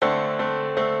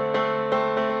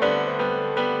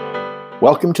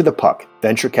Welcome to The Puck,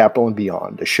 Venture Capital and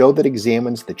Beyond, a show that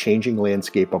examines the changing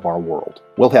landscape of our world.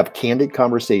 We'll have candid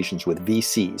conversations with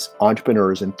VCs,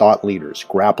 entrepreneurs, and thought leaders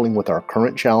grappling with our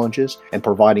current challenges and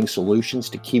providing solutions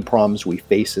to key problems we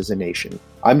face as a nation.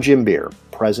 I'm Jim Beer,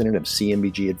 president of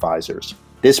CMBG Advisors.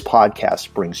 This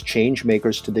podcast brings change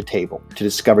makers to the table to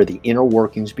discover the inner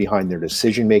workings behind their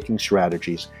decision-making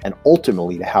strategies and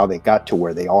ultimately to how they got to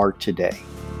where they are today.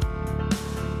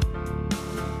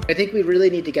 I think we really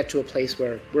need to get to a place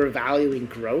where we're valuing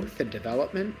growth and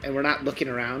development, and we're not looking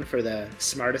around for the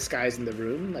smartest guys in the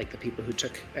room, like the people who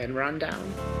took Enron down.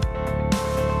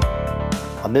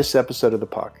 On this episode of The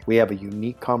Puck, we have a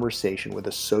unique conversation with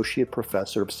Associate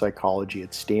Professor of Psychology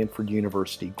at Stanford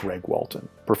University, Greg Walton.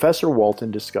 Professor Walton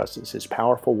discusses his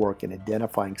powerful work in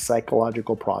identifying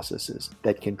psychological processes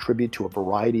that contribute to a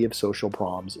variety of social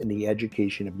problems in the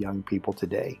education of young people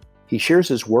today. He shares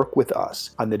his work with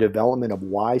us on the development of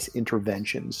wise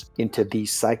interventions into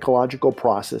these psychological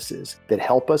processes that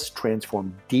help us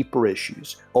transform deeper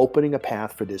issues, opening a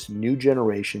path for this new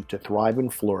generation to thrive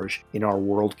and flourish in our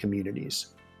world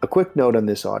communities. A quick note on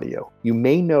this audio. You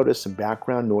may notice some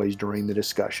background noise during the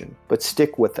discussion, but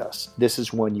stick with us. This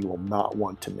is one you will not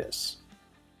want to miss.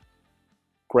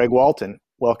 Greg Walton,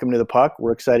 welcome to The Puck.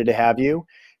 We're excited to have you.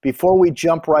 Before we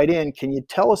jump right in, can you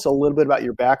tell us a little bit about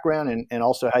your background and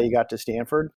also how you got to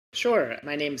Stanford? Sure.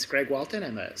 My name is Greg Walton.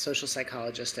 I'm a social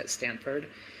psychologist at Stanford.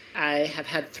 I have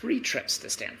had 3 trips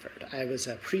to Stanford. I was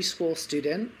a preschool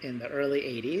student in the early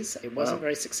 80s. It wasn't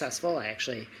very successful. I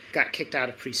actually got kicked out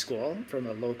of preschool from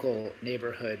a local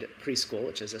neighborhood preschool,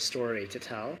 which is a story to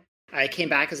tell. I came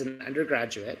back as an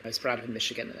undergraduate. I was brought up in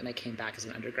Michigan, and then I came back as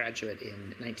an undergraduate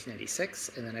in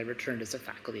 1996, and then I returned as a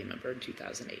faculty member in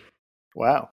 2008.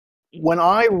 Wow. When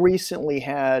I recently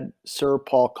had Sir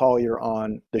Paul Collier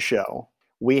on the show,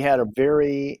 we had a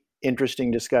very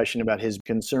interesting discussion about his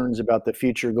concerns about the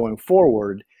future going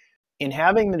forward. In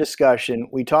having the discussion,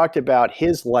 we talked about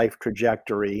his life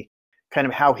trajectory, kind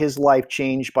of how his life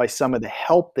changed by some of the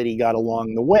help that he got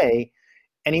along the way.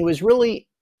 And he was really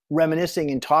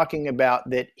reminiscing and talking about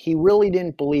that he really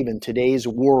didn't believe in today's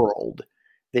world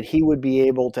that he would be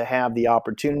able to have the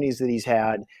opportunities that he's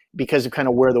had because of kind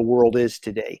of where the world is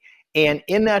today. And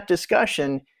in that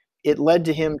discussion, it led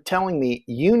to him telling me,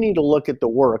 you need to look at the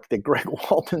work that Greg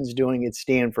Walton's doing at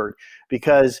Stanford,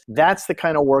 because that's the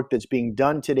kind of work that's being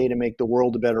done today to make the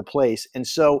world a better place. And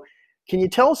so can you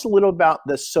tell us a little about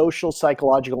the social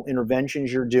psychological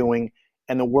interventions you're doing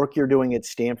and the work you're doing at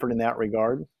Stanford in that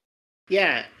regard?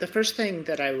 Yeah, the first thing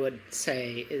that I would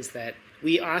say is that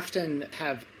we often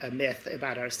have a myth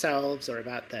about ourselves or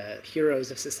about the heroes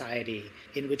of society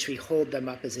in which we hold them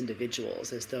up as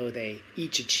individuals, as though they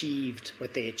each achieved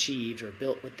what they achieved or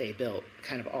built what they built,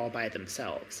 kind of all by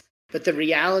themselves. But the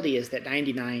reality is that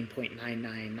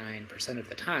 99.999% of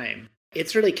the time,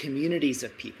 it's really communities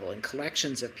of people and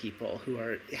collections of people who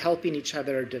are helping each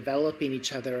other, developing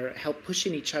each other,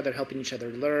 pushing each other, helping each other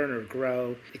learn or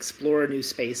grow, explore new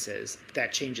spaces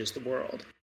that changes the world.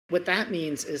 What that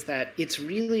means is that it's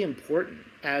really important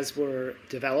as we're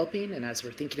developing and as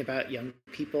we're thinking about young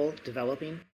people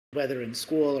developing, whether in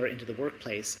school or into the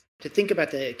workplace, to think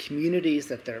about the communities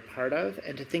that they're part of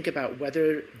and to think about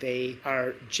whether they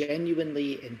are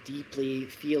genuinely and deeply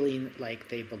feeling like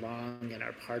they belong and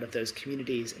are part of those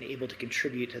communities and able to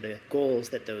contribute to the goals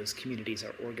that those communities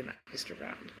are organized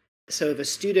around. So if a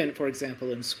student, for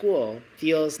example, in school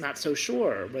feels not so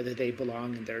sure whether they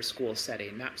belong in their school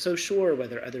setting, not so sure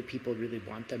whether other people really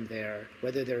want them there,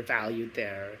 whether they're valued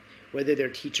there, whether their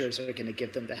teachers are going to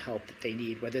give them the help that they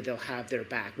need, whether they'll have their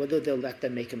back, whether they'll let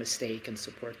them make a mistake and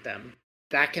support them,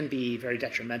 that can be very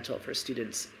detrimental for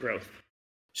students' growth.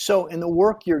 So in the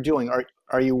work you're doing,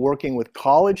 are you working with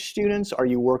college students? Are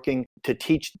you working to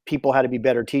teach people how to be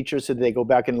better teachers so that they go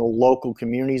back into the local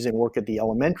communities and work at the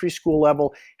elementary school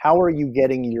level? How are you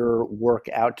getting your work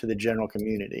out to the general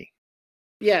community?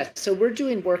 Yeah, so we're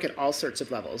doing work at all sorts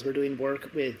of levels. We're doing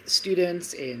work with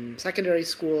students in secondary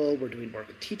school. We're doing work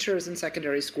with teachers in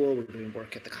secondary school. We're doing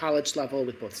work at the college level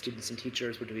with both students and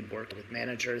teachers. We're doing work with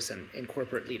managers and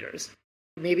corporate leaders.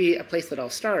 Maybe a place that I'll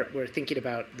start, we're thinking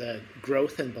about the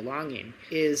growth and belonging,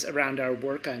 is around our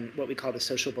work on what we call the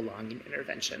social belonging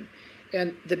intervention.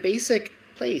 And the basic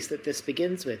place that this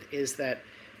begins with is that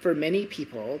for many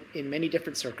people in many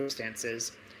different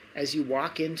circumstances, as you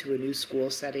walk into a new school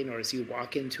setting or as you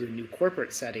walk into a new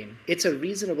corporate setting, it's a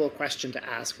reasonable question to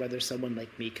ask whether someone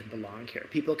like me can belong here.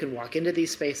 People can walk into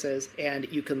these spaces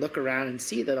and you can look around and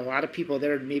see that a lot of people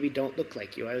there maybe don't look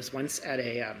like you. I was once at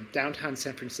a downtown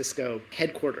San Francisco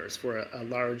headquarters for a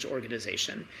large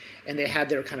organization, And they had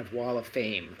their kind of wall of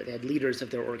fame. They had leaders of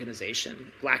their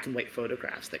organization, black and white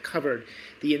photographs that covered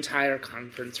the entire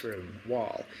conference room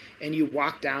wall. And you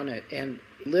walk down it, and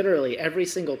literally every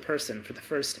single person for the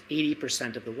first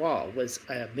 80% of the wall was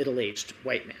a middle-aged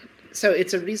white man. So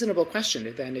it's a reasonable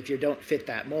question then, if you don't fit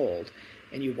that mold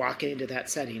and you walk into that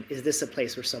setting, is this a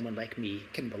place where someone like me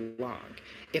can belong?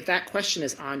 If that question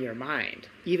is on your mind,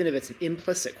 even if it's an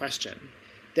implicit question,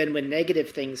 then when negative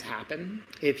things happen,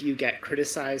 if you get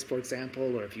criticized, for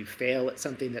example, or if you fail at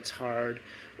something that's hard,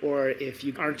 or if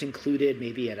you aren't included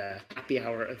maybe at a happy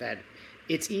hour event,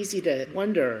 it's easy to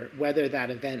wonder whether that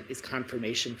event is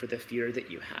confirmation for the fear that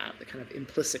you have, the kind of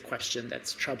implicit question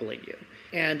that's troubling you.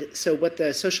 And so what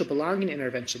the social belonging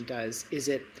intervention does is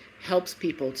it helps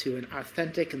people to an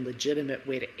authentic and legitimate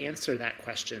way to answer that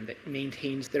question that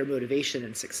maintains their motivation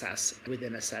and success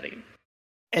within a setting.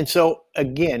 And so,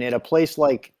 again, at a place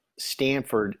like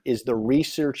Stanford, is the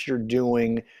research you're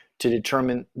doing to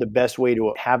determine the best way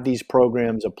to have these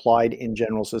programs applied in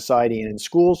general society and in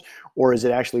schools, or is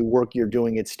it actually work you're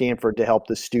doing at Stanford to help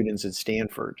the students at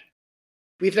Stanford?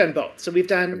 We've done both. So we've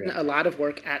done a lot of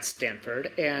work at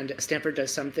Stanford, and Stanford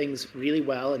does some things really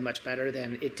well and much better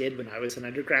than it did when I was an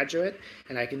undergraduate,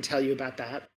 and I can tell you about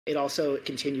that. It also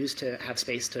continues to have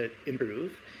space to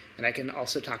improve, and I can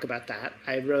also talk about that.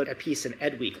 I wrote a piece in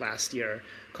Ed Week last year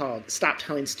called Stop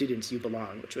Telling Students You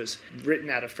Belong, which was written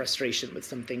out of frustration with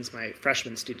some things my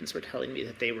freshman students were telling me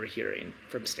that they were hearing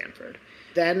from Stanford.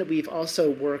 Then we've also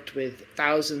worked with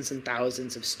thousands and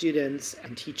thousands of students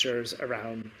and teachers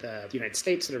around the United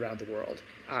States and around the world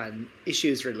on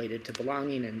issues related to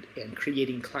belonging and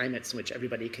creating climates in which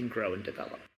everybody can grow and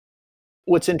develop.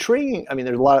 What's intriguing, I mean,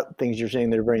 there's a lot of things you're saying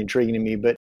that are very intriguing to me,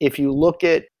 but if you look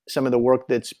at some of the work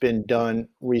that's been done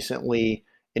recently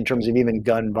in terms of even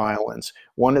gun violence,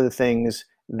 one of the things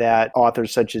that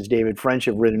authors such as David French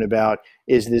have written about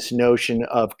is this notion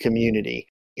of community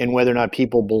and whether or not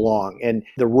people belong, and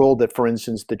the role that, for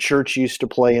instance, the church used to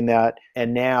play in that,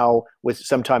 and now with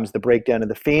sometimes the breakdown of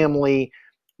the family,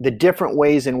 the different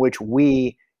ways in which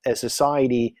we as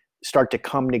society start to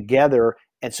come together,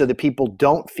 and so that people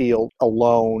don't feel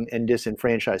alone and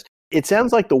disenfranchised. It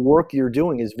sounds like the work you're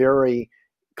doing is very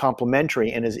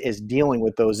complementary and is dealing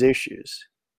with those issues.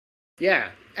 Yeah,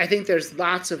 I think there's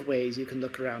lots of ways you can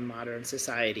look around modern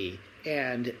society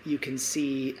and you can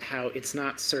see how it's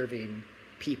not serving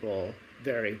people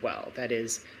very well. That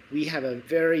is, we have a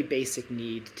very basic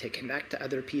need to connect to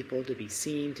other people, to be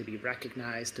seen, to be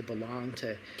recognized, to belong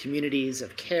to communities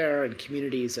of care and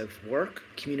communities of work,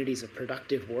 communities of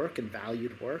productive work and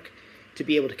valued work, to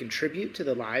be able to contribute to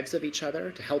the lives of each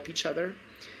other, to help each other.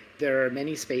 There are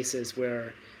many spaces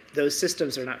where those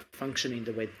systems are not functioning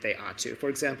the way that they ought to. For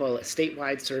example, a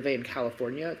statewide survey in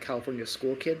California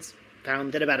school kids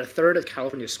found that about a third of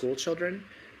California school children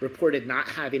reported not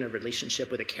having a relationship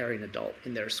with a caring adult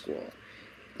in their school.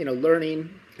 Learning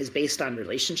is based on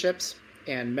relationships,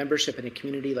 and membership in a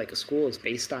community like a school is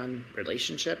based on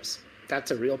relationships.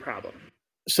 That's a real problem.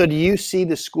 So do you see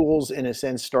the schools, in a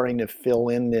sense, starting to fill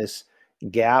in this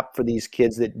gap for these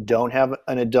kids that don't have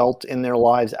an adult in their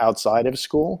lives outside of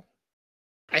school?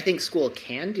 I think school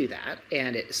can do that,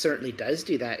 and it certainly does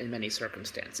do that in many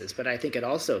circumstances, but I think it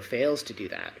also fails to do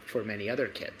that for many other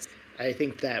kids. I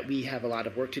think that we have a lot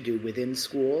of work to do within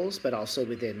schools, but also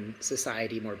within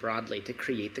society more broadly to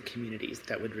create the communities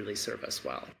that would really serve us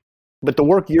well. But the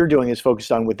work you're doing is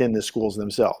focused on within the schools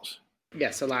themselves.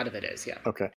 Yes, a lot of it is, yeah.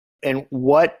 Okay. And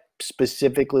what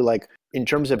specifically, like in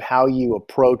terms of how you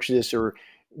approach this or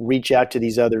reach out to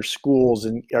these other schools,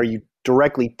 and are you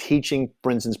directly teaching,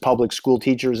 for instance, public school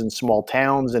teachers in small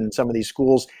towns and some of these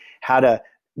schools how to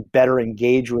better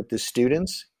engage with the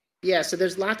students? Yeah, so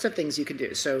there's lots of things you can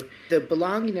do. So the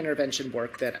belonging intervention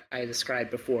work that I described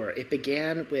before, it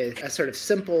began with a sort of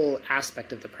simple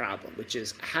aspect of the problem, which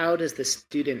is how does the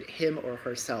student, him or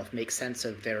herself, make sense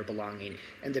of their belonging?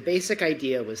 And the basic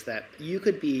idea was that you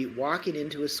could be walking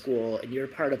into a school and you're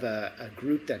part of a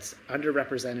group that's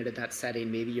underrepresented in that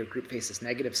setting. Maybe your group faces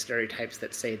negative stereotypes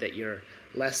that say that you're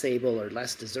less able or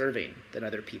less deserving than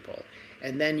other people.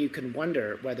 And then you can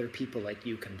wonder whether people like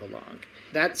you can belong.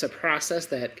 That's a process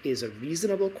that is a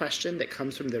reasonable question that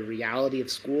comes from the reality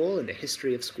of school and the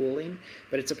history of schooling,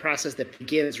 but it's a process that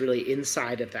begins really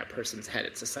inside of that person's head.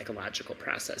 It's a psychological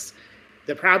process.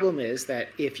 The problem is that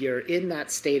if you're in that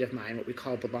state of mind, what we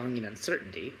call belonging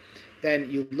uncertainty,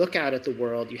 then you look out at the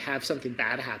world, you have something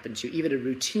bad happen to you, even a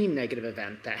routine negative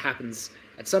event that happens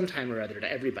at some time or other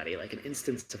to everybody, like an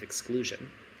instance of exclusion.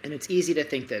 And it's easy to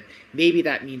think that maybe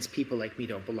that means people like me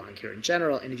don't belong here in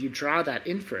general. And if you draw that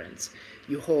inference,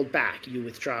 you hold back, you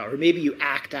withdraw, or maybe you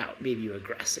act out, maybe you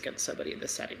aggress against somebody in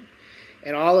this setting.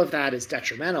 And all of that is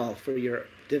detrimental for your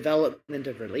development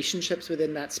of relationships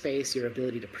within that space, your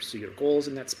ability to pursue your goals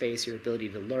in that space, your ability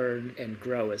to learn and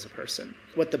grow as a person.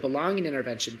 What the belonging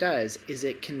intervention does is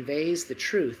it conveys the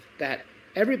truth that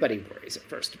everybody worries at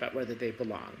first about whether they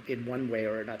belong in one way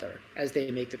or another as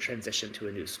they make the transition to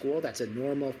a new school. That's a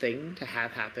normal thing to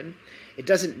have happen. It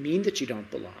doesn't mean that you don't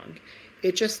belong.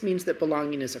 It just means that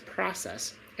belonging is a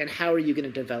process. And how are you going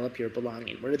to develop your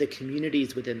belonging? What are the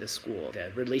communities within the school,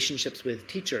 the relationships with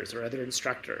teachers or other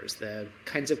instructors, the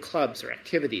kinds of clubs or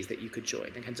activities that you could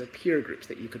join, the kinds of peer groups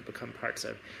that you could become parts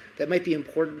of that might be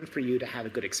important for you to have a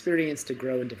good experience, to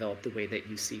grow and develop the way that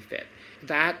you see fit.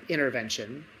 That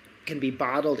intervention can be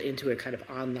bottled into a kind of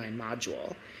online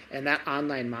module, and that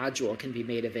online module can be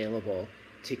made available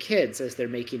to kids as they're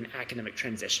making academic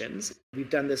transitions. We've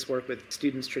done this work with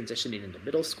students transitioning into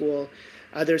middle school.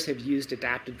 Others have used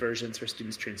adapted versions for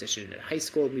students transitioning into high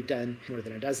school. We've done more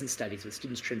than a dozen studies with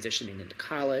students transitioning into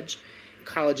college.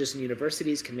 Colleges and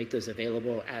universities can make those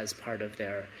available as part of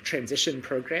their transition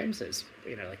programs, as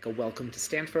like a welcome to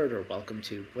Stanford or welcome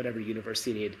to whatever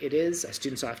university it is.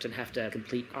 Students often have to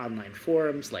complete online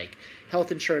forms like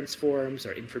health insurance forms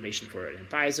or information for an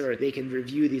advisor. They can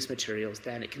review these materials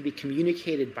then. It can be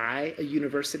communicated by a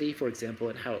university, for example,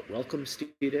 in how it welcomes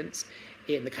students,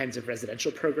 in the kinds of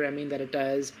residential programming that it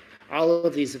does. All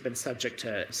of these have been subject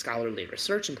to scholarly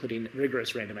research, including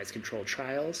rigorous randomized controlled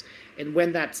trials. And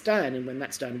when that's done, and when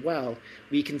that's done well,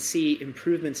 we can see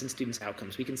improvements in students'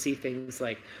 outcomes. We can see things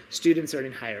like students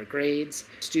earning higher grades,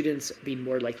 students being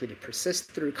more likely to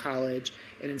persist through college,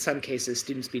 and in some cases,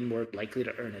 students being more likely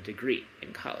to earn a degree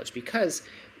in college. Because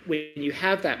when you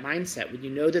have that mindset, when you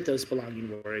know that those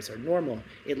belonging worries are normal,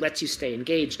 it lets you stay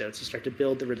engaged, it lets you start to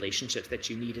build the relationships that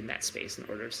you need in that space in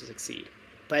order to succeed.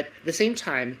 But at the same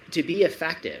time, to be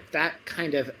effective, that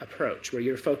kind of approach where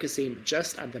you're focusing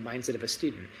just on the mindset of a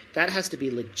student, that has to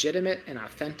be legitimate and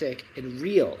authentic and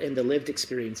real in the lived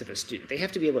experience of a student. They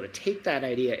have to be able to take that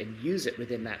idea and use it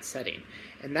within that setting.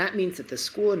 And that means that the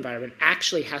school environment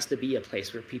actually has to be a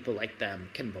place where people like them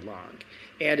can belong.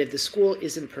 And if the school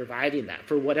isn't providing that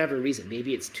for whatever reason,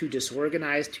 maybe it's too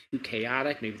disorganized, too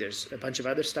chaotic, maybe there's a bunch of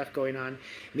other stuff going on,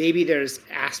 maybe there's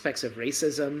aspects of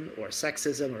racism or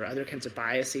sexism or other kinds of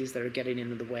biases that are getting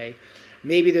into the way,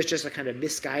 maybe there's just a kind of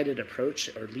misguided approach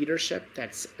or leadership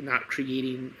that's not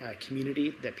creating a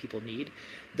community that people need,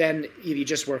 then if you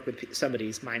just work with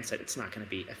somebody's mindset, it's not going to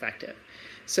be effective.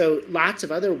 So lots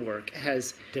of other work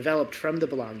has developed from the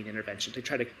belonging intervention to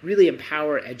try to really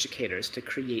empower educators to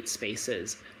create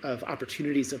spaces of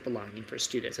opportunities of belonging for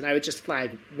students. And I would just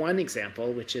flag one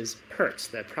example, which is PERTS,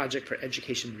 the Project for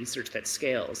Education Research That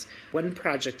Scales. One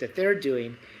project that they're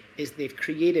doing is they've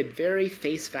created very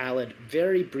face-valid,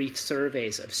 very brief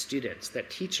surveys of students that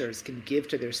teachers can give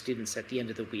to their students at the end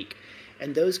of the week.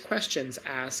 And those questions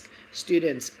ask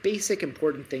students basic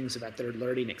important things about their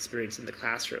learning experience in the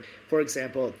classroom. For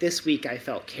example, this week I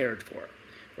felt cared for,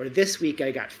 or this week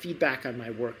I got feedback on my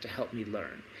work to help me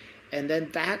learn. And then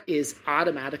that is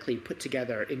automatically put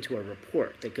together into a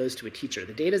report that goes to a teacher.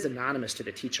 The data is anonymous to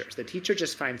the teachers. The teacher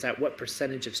just finds out what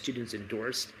percentage of students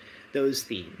endorsed those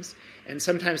themes. And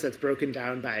sometimes that's broken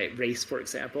down by race, for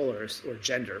example, or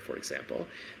gender, for example.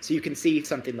 So you can see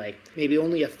something like maybe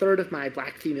only a third of my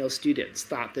Black female students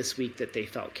thought this week that they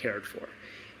felt cared for.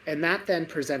 And that then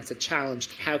presents a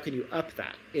challenge. How can you up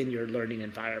that in your learning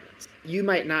environments? You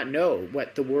might not know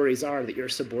what the worries are that your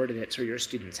subordinates or your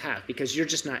students have because you're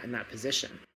just not in that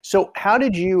position. So how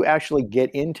did you actually get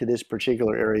into this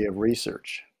particular area of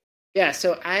research? Yeah,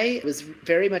 so I was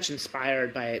very much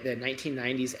inspired by the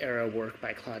 1990s era work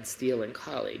by Claude Steele and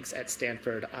colleagues at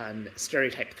Stanford on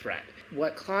stereotype threat.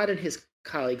 What Claude and his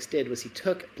colleagues did was he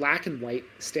took Black and white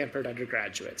Stanford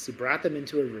undergraduates, he brought them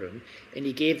into a room, and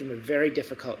he gave them a very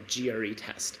difficult GRE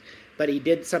test. But he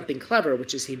did something clever,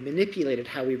 which is he manipulated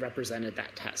how we represented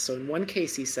that test. So in one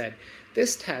case, he said,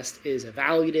 this test is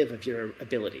evaluative of your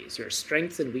abilities, your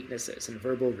strengths and weaknesses, and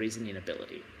verbal reasoning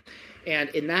ability. And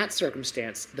in that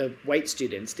circumstance, the white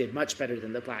students did much better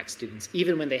than the Black students,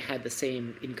 even when they had the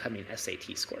same incoming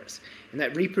SAT scores. And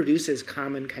that reproduces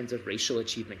common kinds of racial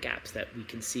achievement gaps that we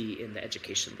can see in the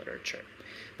education literature.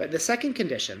 But the second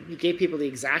condition, he gave people the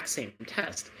exact same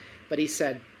test, but he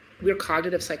said, we're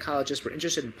cognitive psychologists, we're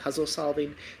interested in puzzle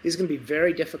solving. These are going to be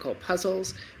very difficult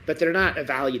puzzles, but they're not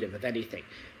evaluative of anything.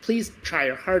 Please try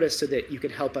your hardest so that you can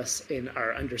help us in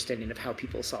our understanding of how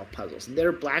people solve puzzles. And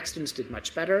their Black students did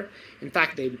much better. In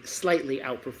fact, they slightly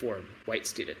outperformed white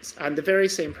students on the very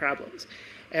same problems.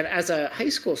 And as a high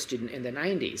school student in the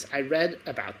 90s, I read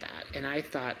about that and I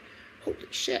thought, holy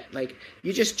shit, like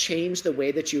you just change the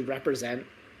way that you represent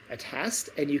a test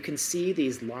and you can see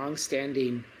these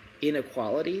long-standing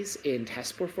inequalities in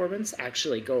test performance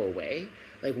actually go away?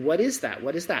 Like, what is that?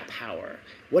 What is that power?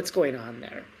 What's going on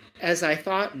there? As I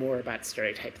thought more about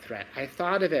stereotype threat, I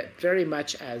thought of it very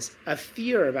much as a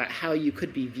fear about how you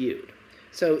could be viewed.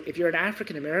 So if you're an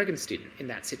African American student in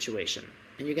that situation,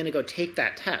 and you're going to go take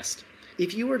that test,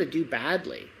 if you were to do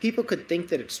badly, people could think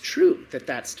that it's true that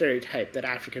that stereotype that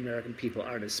African American people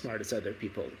aren't as smart as other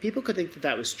people. People could think that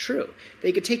that was true.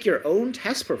 They could take your own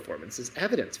test performance as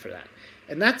evidence for that.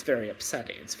 And that's very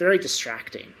upsetting. It's very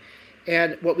distracting.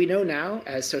 And what we know now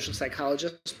as social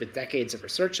psychologists with decades of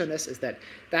research on this is that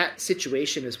that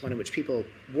situation is one in which people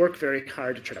work very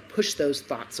hard to try to push those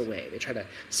thoughts away. They try to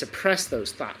suppress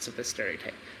those thoughts of the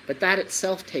stereotype. But that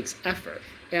itself takes effort.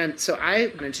 And so I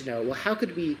wanted to know, well, how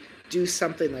could we do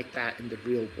something like that in the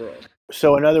real world?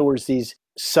 So in other words, these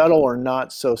subtle or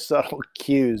not so subtle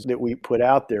cues that we put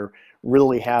out there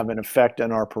really have an effect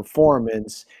on our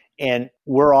performance. And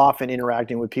we're often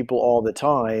interacting with people all the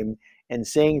time and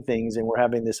saying things, and we're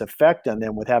having this effect on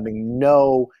them with having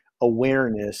no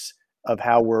awareness of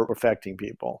how we're affecting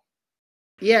people.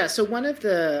 Yeah, so one of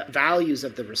the values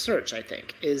of the research, I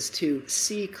think, is to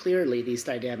see clearly these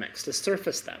dynamics, to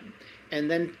surface them, and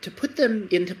then to put them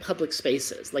into public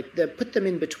spaces, like put them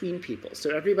in between people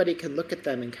so everybody can look at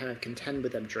them and kind of contend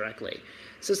with them directly.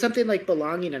 So something like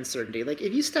belonging uncertainty, like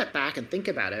if you step back and think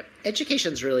about it,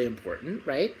 education's really important,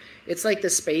 right? It's like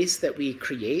the space that we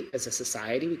create as a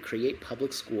society. We create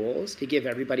public schools to give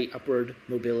everybody upward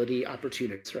mobility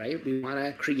opportunities, right? We want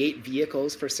to create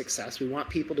vehicles for success. We want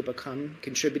people to become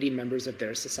contributing members of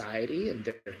their society and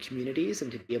their communities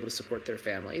and to be able to support their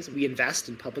families. We invest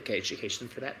in public education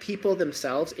for that. People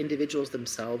themselves, individuals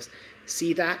themselves,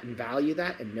 see that and value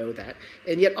that and know that.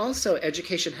 And yet also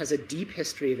education has a deep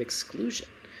history of exclusion.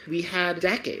 We had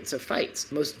decades of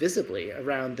fights, most visibly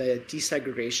around the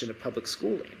desegregation of public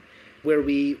schooling, where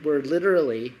we were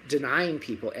literally denying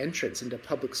people entrance into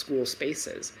public school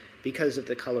spaces because of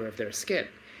the color of their skin.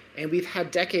 And we've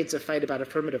had decades of fight about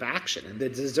affirmative action and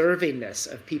the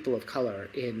deservingness of people of color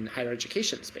in higher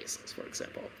education spaces, for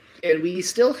example. And we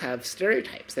still have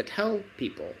stereotypes that tell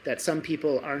people that some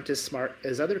people aren't as smart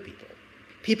as other people.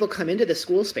 People come into the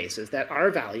school spaces that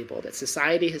are valuable, that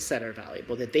society has said are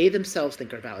valuable, that they themselves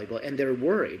think are valuable, and they're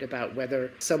worried about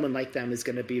whether someone like them is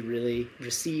going to be really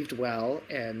received well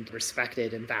and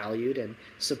respected and valued and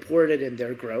supported in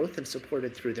their growth and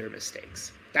supported through their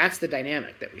mistakes. That's the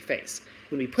dynamic that we face.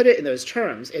 When we put it in those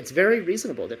terms, it's very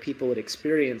reasonable that people would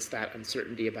experience that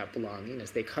uncertainty about belonging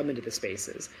as they come into the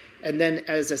spaces. And then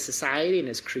as a society and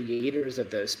as creators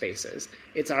of those spaces,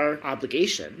 it's our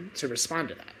obligation to respond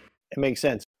to that. It makes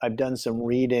sense. I've done some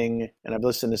reading and I've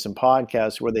listened to some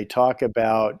podcasts where they talk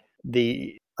about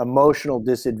the emotional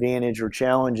disadvantage or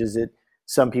challenges that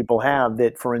some people have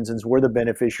that, for instance, we're the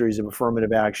beneficiaries of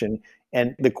affirmative action.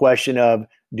 And the question of,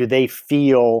 do they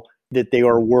feel that they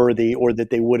are worthy or that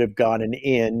they would have gotten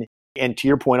in? And to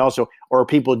your point also, are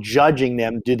people judging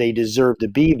them? Do they deserve to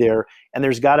be there? And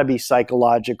there's got to be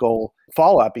psychological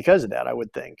fallout because of that, I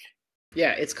would think.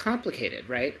 Yeah, it's complicated,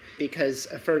 right? Because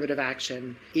affirmative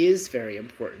action is very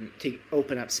important to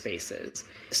open up spaces.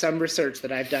 Some research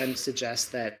that I've done suggests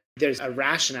that there's a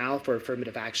rationale for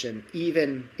affirmative action,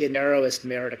 even in narrowest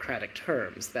meritocratic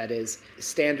terms. That is,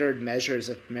 standard measures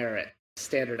of merit,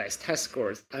 standardized test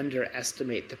scores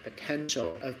underestimate the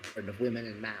potential of women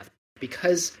in math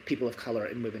because people of color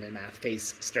and women in math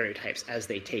face stereotypes as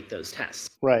they take those tests.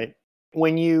 Right.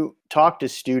 When you talk to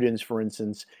students, for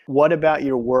instance, what about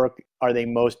your work are they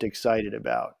most excited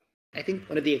about? I think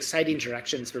one of the exciting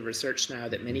directions for research now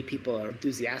that many people are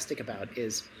enthusiastic about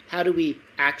is how do we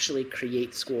actually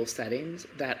create school settings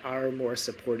that are more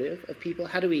supportive of people?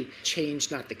 How do we change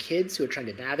not the kids who are trying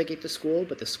to navigate the school,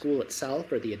 but the school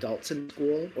itself or the adults in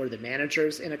school or the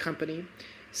managers in a company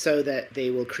so that they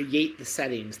will create the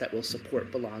settings that will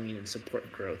support belonging and support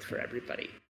growth for everybody?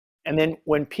 And then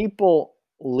when people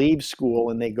leave school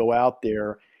and they go out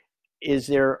there, is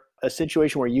there a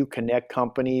situation where you connect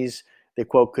companies that,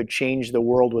 quote, could change the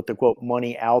world with the, quote,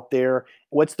 money out there?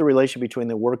 What's the relation between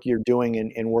the work you're doing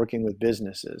and working with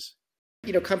businesses?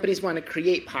 You know, companies want to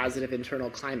create positive internal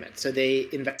climate, so they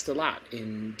invest a lot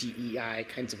in DEI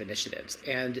kinds of initiatives.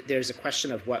 And there's a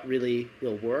question of what really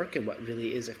will work and what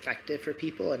really is effective for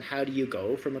people, and how do you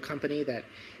go from a company that,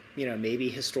 you know, maybe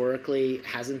historically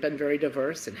hasn't been very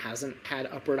diverse and hasn't had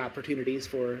upward opportunities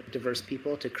for diverse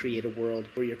people to create a world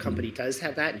where your company does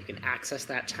have that and you can access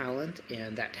that talent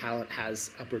and that talent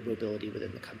has upward mobility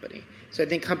within the company. So I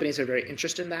think companies are very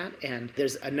interested in that, and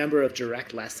there's a number of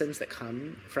direct lessons that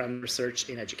come from research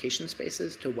in education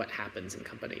spaces to what happens in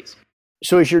companies.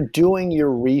 So as you're doing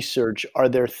your research, are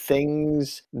there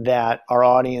things that our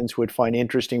audience would find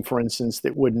interesting, for instance,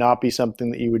 that would not be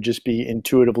something that you would just be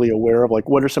intuitively aware of? Like,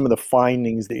 what are some of the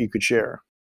findings that you could share?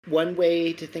 One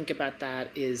way to think about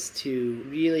that is to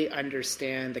really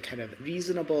understand the kind of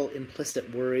reasonable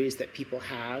implicit worries that people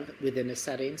have within a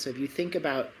setting. So if you think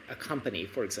about a company,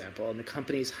 for example, and the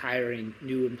company's hiring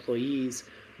new employees,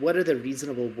 what are the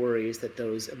reasonable worries that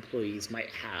those employees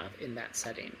might have in that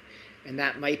setting? And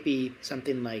that might be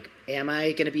something like, am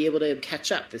I going to be able to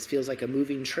catch up? This feels like a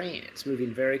moving train. It's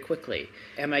moving very quickly.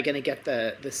 Am I going to get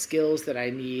the skills that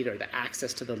I need or the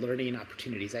access to the learning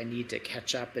opportunities I need to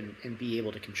catch up and be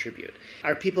able to contribute?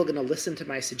 Are people going to listen to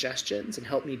my suggestions and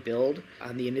help me build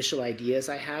on the initial ideas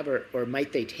I have, or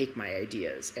might they take my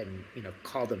ideas and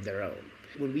call them their own?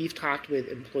 When we've talked with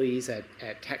employees at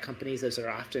tech companies, those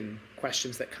are often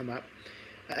questions that come up.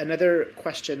 Another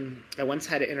question, I once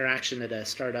had an interaction at a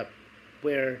startup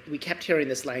where we kept hearing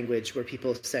this language where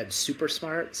people said super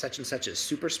smart, such and such is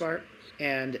super smart.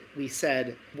 And we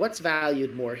said, what's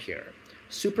valued more here?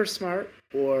 Super smart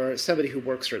or somebody who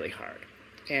works really hard?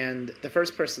 And the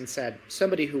first person said,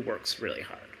 somebody who works really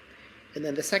hard. And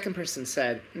then the second person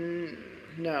said,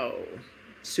 no,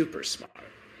 super smart.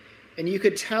 And you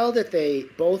could tell that they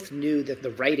both knew that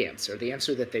the right answer, the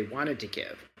answer that they wanted to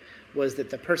give, was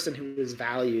that the person who was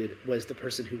valued was the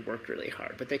person who worked really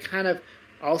hard. But they kind of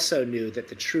also knew that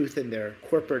the truth in their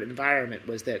corporate environment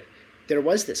was that there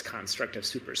was this construct of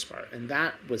super smart, and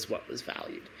that was what was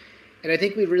valued. And I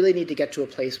think we really need to get to a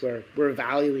place where we're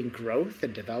valuing growth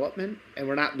and development, and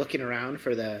we're not looking around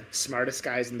for the smartest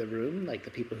guys in the room, like the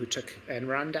people who took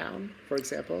Enron down, for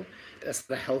example. That's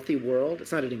the healthy world.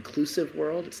 It's not an inclusive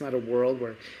world. It's not a world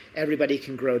where everybody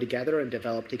can grow together and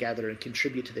develop together and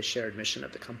contribute to the shared mission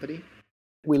of the company.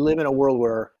 We live in a world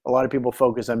where a lot of people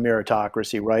focus on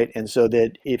meritocracy, right? And so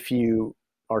that if you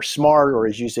are smart, or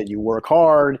as you said, you work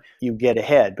hard, you get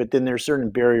ahead. But then there's certain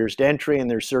barriers to entry,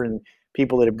 and there's certain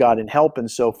people that have gotten help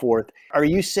and so forth. Are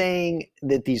you saying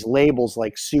that these labels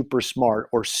like super smart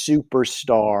or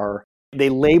superstar, they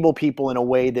label people in a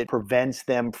way that prevents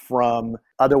them from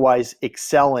otherwise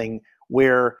excelling,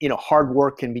 where hard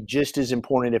work can be just as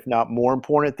important, if not more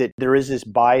important, that there is this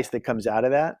bias that comes out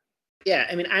of that? Yeah,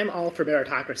 I mean, I'm all for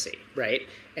meritocracy, right?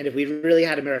 And if we really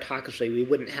had a meritocracy, we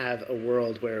wouldn't have a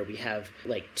world where we have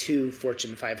like 2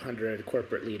 Fortune 500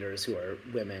 corporate leaders who are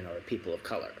women or people of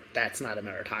color. That's not a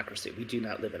meritocracy. We do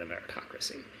not live in a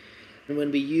meritocracy. And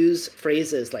when we use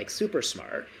phrases like super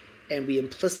smart, and we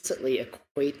implicitly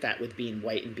equate that with being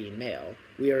white and being male,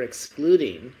 we are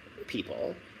excluding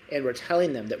people, and we're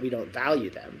telling them that we don't value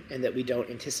them and that we don't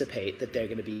anticipate that they're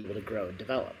going to be able to grow and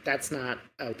develop. That's not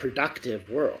a productive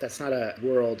world. That's not a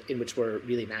world in which we're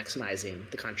really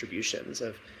maximizing the contributions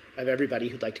of everybody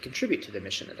who'd like to contribute to the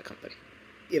mission of the company.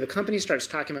 If a company starts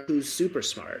talking about who's super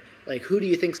smart, like who do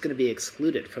you think is going to be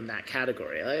excluded from that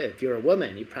category? If you're a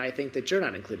woman, you probably think that you're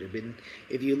not included. And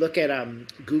if you look at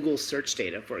Google search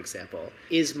data, for example,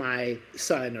 is my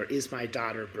son or is my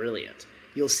daughter brilliant?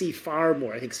 You'll see far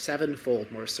more, I think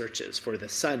 7-fold more searches for the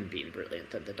son being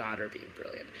brilliant than the daughter being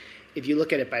brilliant. If you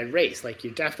look at it by race, like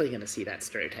you're definitely going to see that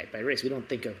stereotype by race. We don't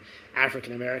think of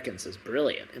African Americans as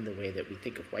brilliant in the way that we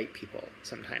think of white people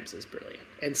sometimes as brilliant.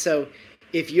 And so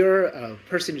if you're a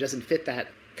person who doesn't fit that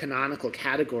canonical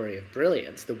category of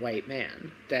brilliance, the white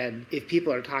man, then if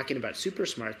people are talking about super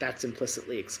smart, that's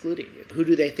implicitly excluding you. Who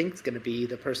do they think is going to be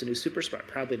the person who's super smart?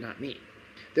 Probably not me.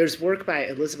 There's work by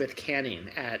Elizabeth Canning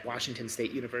at Washington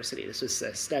State University. This was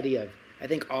a study of, I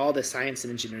think, all the science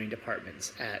and engineering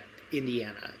departments at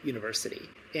Indiana University.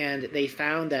 And they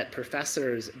found that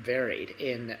professors varied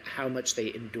in how much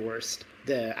they endorsed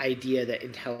the idea that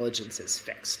intelligence is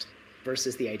fixed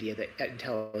versus the idea that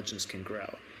intelligence can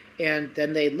grow. And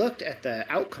then they looked at the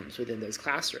outcomes within those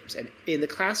classrooms. And in the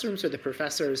classrooms where the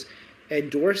professors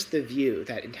endorsed the view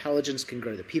that intelligence can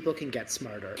grow, that people can get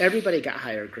smarter, everybody got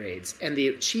higher grades, and the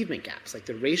achievement gaps, like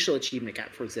the racial achievement gap,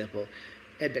 for example,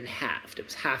 had been halved. It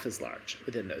was half as large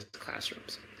within those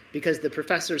classrooms. Because the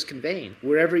professors conveying,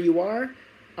 wherever you are,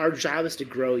 our job is to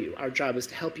grow you. Our job is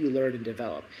to help you learn and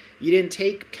develop. You didn't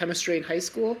take chemistry in high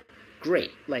school?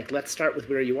 Great. Like, let's start with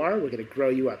where you are. We're going to grow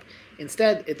you up.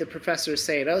 Instead, if the professor is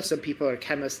saying, oh, some people are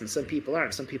chemists and some people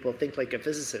aren't. Some people think like a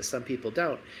physicist, some people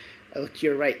don't. Look to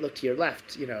your right, look to your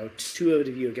left. 2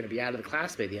 of you are going to be out of the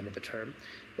class by the end of the term.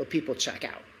 Well, people check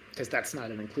out because that's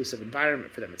not an inclusive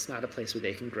environment for them. It's not a place where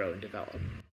they can grow and develop.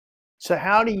 So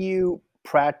how do you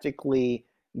practically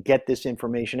get this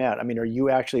information out? I mean, are you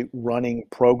actually running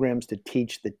programs to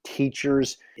teach the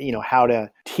teachers, how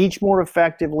to teach more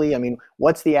effectively? I mean,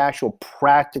 what's the actual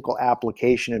practical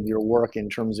application of your work in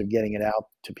terms of getting it out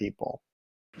to people?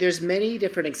 There's many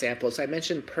different examples. I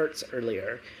mentioned PERTS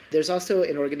earlier. There's also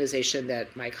an organization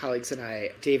that my colleagues and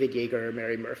I, David Yeager,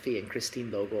 Mary Murphy, and Christine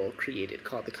Vogel, created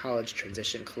called the College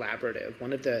Transition Collaborative.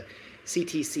 One of the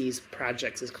CTC's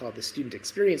projects is called the Student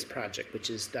Experience Project, which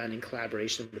is done in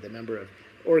collaboration with a number of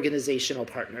organizational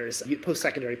partners,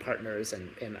 post-secondary partners,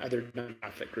 and other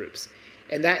nonprofit groups.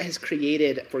 And that has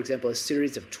created, for example, a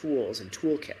series of tools and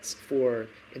toolkits for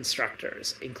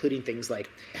instructors, including things like,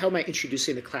 how am I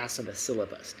introducing the class on the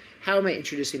syllabus? How am I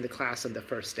introducing the class on the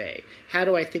first day? How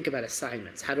do I think about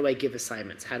assignments? How do I give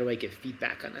assignments? How do I give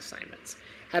feedback on assignments?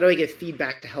 How do I give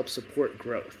feedback to help support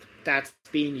growth? That's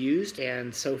being used,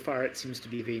 and so far it seems to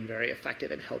be being very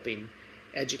effective in helping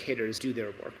educators do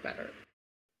their work better.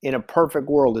 In a perfect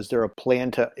world, is there a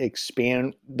plan to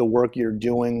expand the work you're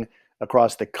doing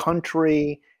across the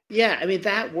country? Yeah, I mean,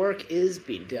 that work is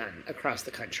being done across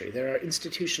the country. There are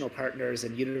institutional partners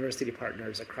and university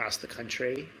partners across the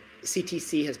country.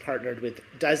 CTC has partnered with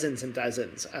dozens and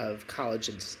dozens of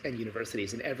colleges and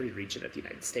universities in every region of the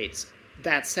United States.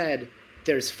 That said,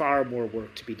 there's far more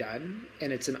work to be done,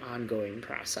 and it's an ongoing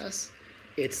process.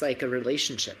 It's like a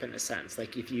relationship in a sense.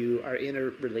 Like if you are in a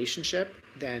relationship,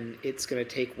 then it's going to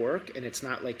take work, and it's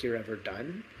not like you're ever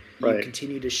done. You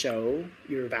continue to show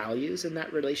your values in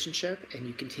that relationship, and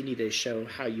you continue to show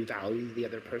how you value the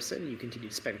other person. You continue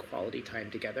to spend quality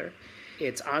time together.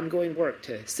 It's ongoing work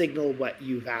to signal what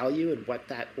you value and what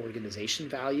that organization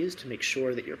values, to make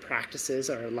sure that your practices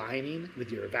are aligning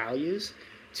with your values,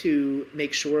 to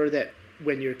make sure that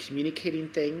when you're communicating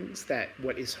things, that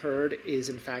what is heard is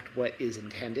in fact what is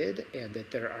intended, and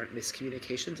that there aren't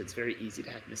miscommunications. It's very easy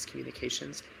to have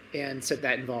miscommunications. And so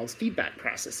that involves feedback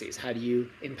processes. How do you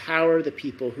empower the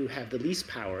people who have the least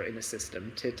power in a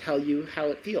system to tell you how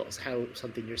it feels, how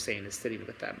something you're saying is sitting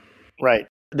with them? Right.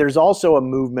 There's also a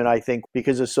movement, I think,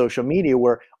 because of social media,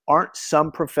 where aren't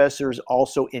some professors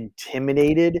also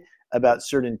intimidated about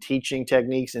certain teaching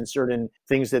techniques and certain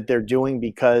things that they're doing,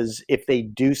 because if they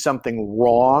do something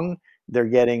wrong, they're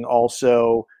getting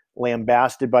also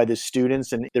lambasted by the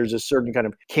students, and there's a certain kind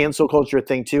of cancel culture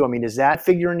thing too. I mean, does that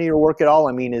figure into your work at all?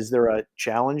 I mean, is there a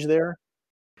challenge there?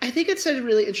 I think it's a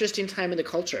really interesting time in the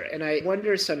culture, and I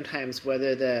wonder sometimes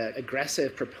whether the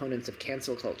aggressive proponents of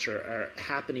cancel culture are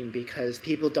happening because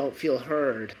people don't feel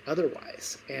heard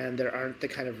otherwise, and there aren't the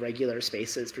kind of regular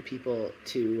spaces for people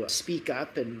to speak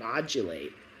up and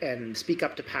modulate, and speak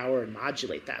up to power and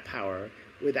modulate that power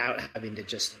without having to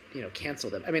just, cancel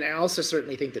them. I mean, I also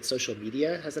certainly think that social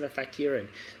media has an effect here, and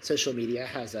social media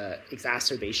has an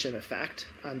exacerbation effect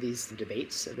on these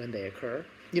debates when they occur.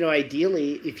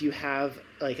 Ideally, if you have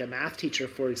like a math teacher,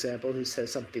 for example, who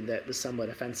says something that was somewhat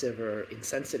offensive or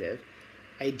insensitive,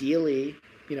 ideally,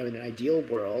 in an ideal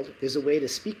world, there's a way to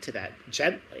speak to that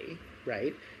gently,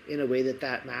 right? In a way that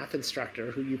that math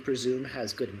instructor, who you presume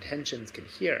has good intentions, can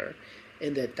hear,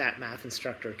 and that math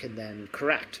instructor can then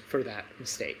correct for that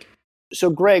mistake. So,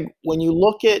 Greg, when you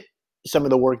look at some of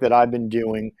the work that I've been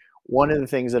doing, one of the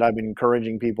things that I've been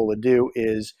encouraging people to do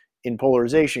is, in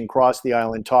polarization, cross the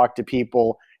aisle and talk to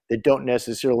people that don't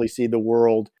necessarily see the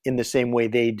world in the same way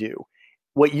they do.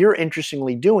 What you're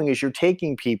interestingly doing is you're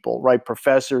taking people, right,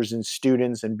 professors and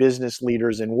students and business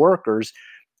leaders and workers,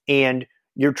 and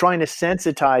you're trying to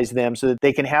sensitize them so that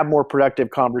they can have more productive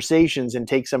conversations and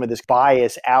take some of this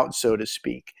bias out, so to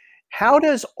speak. How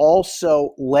does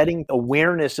also letting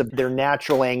awareness of their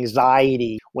natural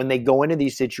anxiety when they go into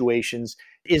these situations,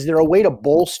 is there a way to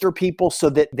bolster people so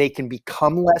that they can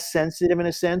become less sensitive in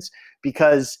a sense?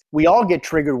 Because we all get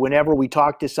triggered whenever we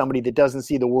talk to somebody that doesn't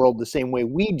see the world the same way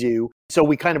we do. So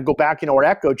we kind of go back into our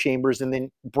echo chambers and then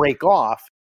break off.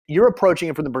 You're approaching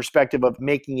it from the perspective of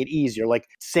making it easier, like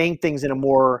saying things in a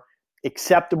more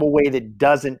acceptable way that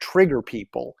doesn't trigger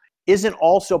people. Isn't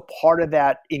also part of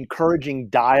that encouraging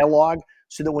dialogue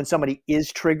so that when somebody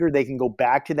is triggered, they can go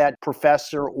back to that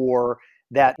professor or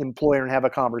that employer and have a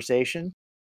conversation?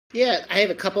 Yeah, I have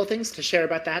a couple of things to share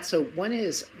about that. So one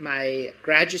is my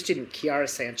graduate student, Kiara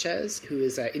Sanchez, who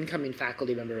is an incoming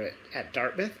faculty member at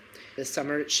Dartmouth this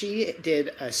summer. She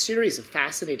did a series of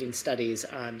fascinating studies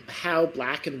on how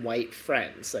Black and white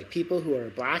friends, like people who are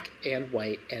Black and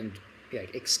white and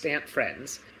extant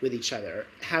friends with each other,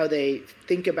 how they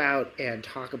think about and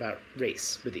talk about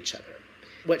race with each other.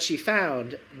 What she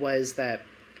found was that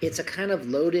it's a kind of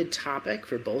loaded topic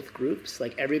for both groups.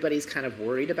 Like everybody's kind of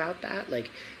worried about that.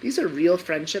 Like these are real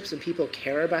friendships and people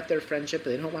care about their friendship.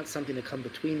 They don't want something to come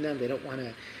between them. They don't want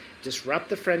to disrupt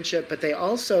the friendship, but they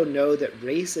also know that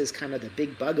race is kind of the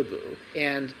big bugaboo.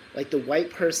 And like the white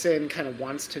person kind of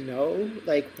wants to know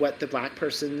like what the black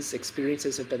person's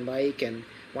experiences have been like and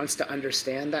wants to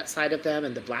understand that side of them.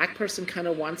 And the black person kind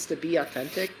of wants to be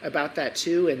authentic about that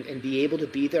too and be able to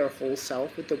be their whole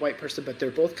self with the white person, but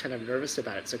they're both kind of nervous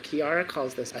about it. So Kiara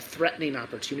calls this a threatening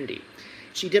opportunity.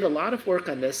 She did a lot of work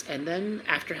on this, and then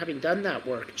after having done that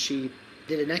work, she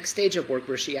did a next stage of work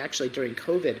where she actually, during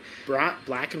COVID, brought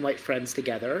black and white friends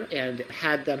together and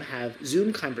had them have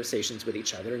Zoom conversations with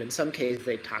each other. And in some cases,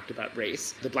 they talked about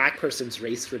race, the black person's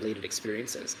race-related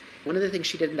experiences. One of the things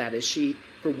she did in that is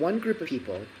for one group of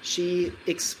people, she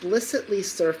explicitly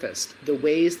surfaced the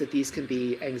ways that these can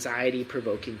be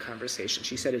anxiety-provoking conversations.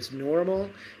 She said it's normal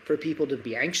for people to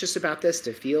be anxious about this,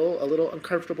 to feel a little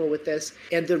uncomfortable with this.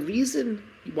 And the reason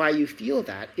why you feel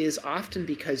that is often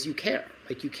because you care.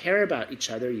 Like you care about each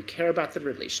other, you care about the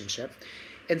relationship.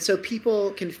 And so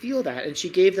people can feel that. And she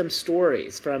gave them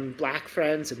stories from black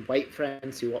friends and white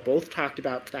friends who both talked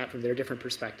about that from their different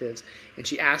perspectives. And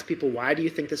she asked people, why do you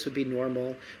think this would be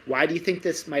normal? Why do you think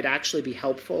this might actually be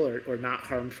helpful or not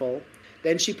harmful?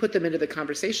 Then she put them into the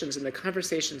conversations, and the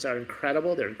conversations are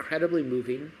incredible. They're incredibly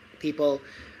moving. People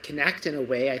connect in a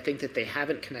way I think that they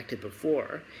haven't connected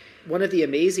before. One of the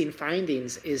amazing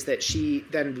findings is that she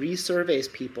then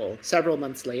resurveys people several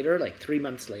months later, like 3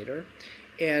 months later.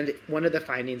 And one of the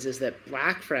findings is that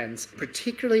black friends,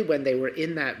 particularly when they were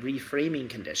in that reframing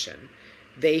condition,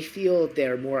 they feel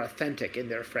they're more authentic in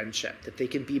their friendship, that they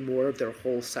can be more of their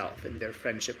whole self in their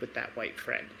friendship with that white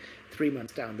friend 3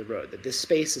 months down the road, that this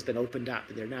space has been opened up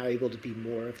and they're now able to be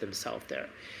more of themselves there.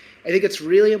 I think it's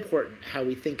really important how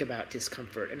we think about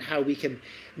discomfort and how we can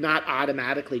not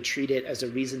automatically treat it as a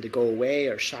reason to go away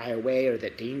or shy away or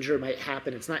that danger might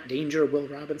happen. It's not danger, Will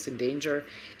Robinson danger.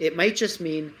 It might just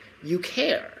mean you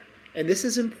care. And this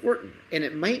is important. And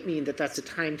it might mean that that's a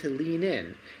time to lean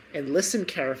in and listen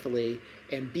carefully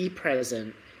and be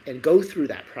present and go through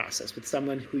that process with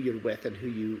someone who you're with and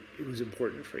who's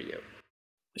important for you.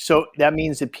 So that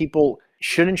means that people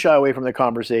shouldn't shy away from the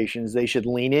conversations. They should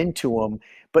lean into them.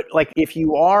 But like if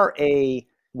you are a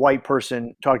white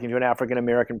person talking to an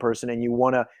African-American person and you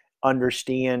want to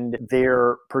understand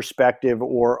their perspective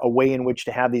or a way in which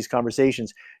to have these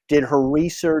conversations, did her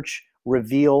research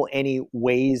reveal any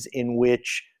ways in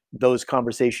which those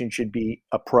conversations should be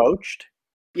approached?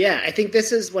 Yeah, I think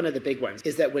this is one of the big ones,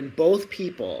 is that when both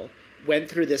people went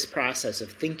through this process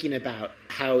of thinking about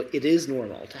how it is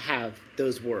normal to have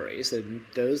those worries, and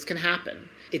those can happen.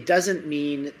 It doesn't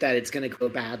mean that it's going to go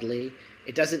badly.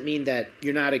 It doesn't mean that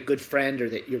you're not a good friend or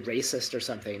that you're racist or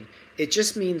something. It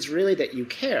just means really that you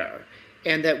care,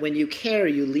 and that when you care,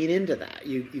 you lean into that.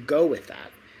 You go with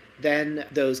that. Then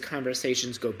those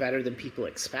conversations go better than people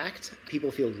expect.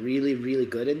 People feel really, really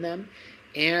good in them.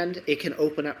 And it can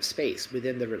open up space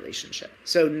within the relationship.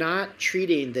 So not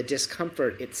treating the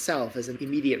discomfort itself as an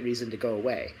immediate reason to go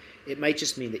away. It might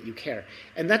just mean that you care.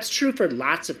 And that's true for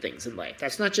lots of things in life.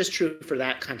 That's not just true for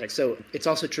that context. So it's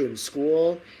also true in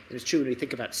school. And it's true when we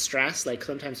think about stress. Like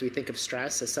sometimes we think of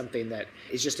stress as something that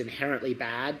is just inherently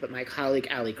bad. But my colleague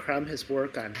Ali Crum has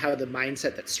worked on how the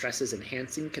mindset that stress is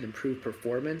enhancing can improve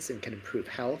performance and can improve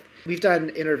health. We've done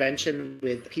intervention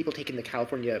with people taking the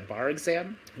California bar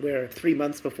exam, where 3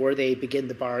 months before they begin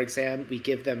the bar exam, we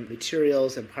give them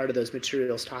materials, and part of those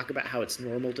materials talk about how it's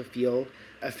normal to feel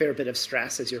a fair bit of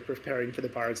stress as you're preparing for the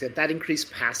bar exam. That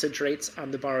increased passage rates on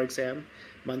the bar exam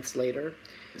months later.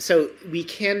 So we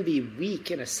can be weak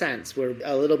in a sense. We're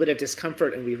a little bit of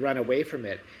discomfort and we run away from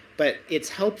it. But it's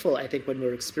helpful, I think, when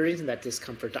we're experiencing that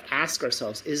discomfort to ask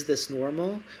ourselves, is this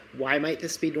normal? Why might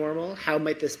this be normal? How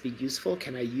might this be useful?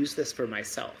 Can I use this for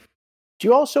myself? Do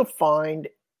you also find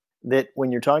that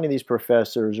when you're talking to these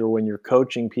professors or when you're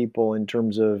coaching people in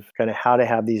terms of kind of how to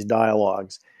have these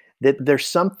dialogues, that there's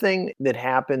something that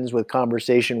happens with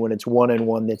conversation when it's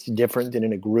one-on-one that's different than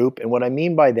in a group? And what I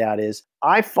mean by that is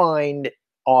I find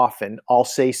often I'll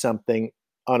say something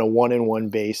on a one-on-one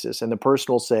basis and the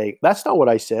person will say, that's not what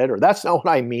I said, or that's not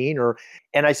what I mean,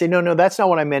 and I say, no, that's not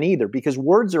what I meant either, because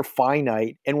words are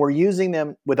finite and we're using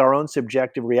them with our own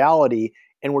subjective reality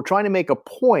and we're trying to make a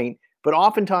point, but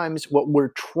oftentimes what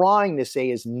we're trying to say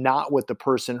is not what the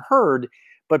person heard.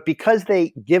 But because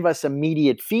they give us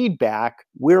immediate feedback,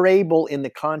 we're able, in the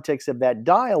context of that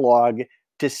dialogue,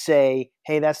 to say,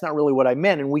 hey, that's not really what I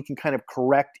meant, and we can kind of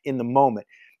correct in the moment.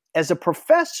 As a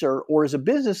professor or as a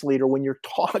business leader, when you're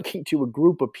talking to a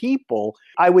group of people,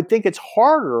 I would think it's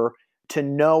harder to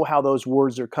know how those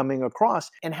words are coming across.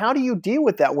 And how do you deal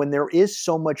with that when there is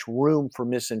so much room for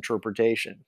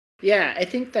misinterpretation? Yeah, I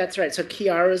think that's right. So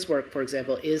Kiara's work, for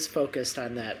example, is focused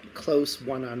on that close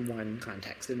one-on-one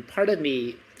context. And part of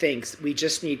me thinks we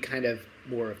just need kind of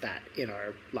more of that in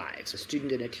our lives. A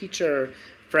student and a teacher,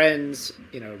 friends,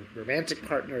 romantic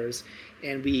partners,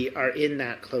 and we are in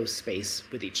that close space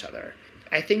with each other.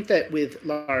 I think that with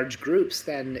large groups,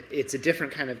 then it's a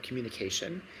different kind of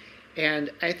communication. And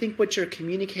I think what you're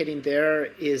communicating there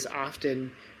is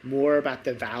often more about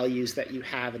the values that you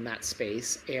have in that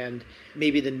space and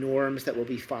maybe the norms that will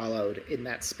be followed in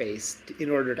that space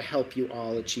in order to help you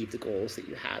all achieve the goals that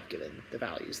you have given the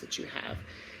values that you have.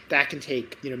 That can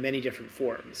take, many different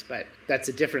forms, but that's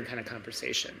a different kind of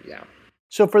conversation. Yeah.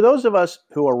 So for those of us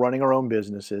who are running our own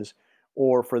businesses,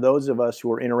 or for those of us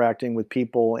who are interacting with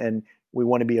people and we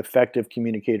want to be effective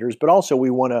communicators, but also we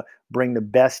want to bring the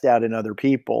best out in other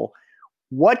people,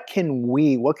 what can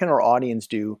our audience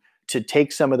do to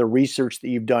take some of the research that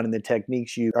you've done and the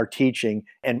techniques you are teaching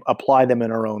and apply them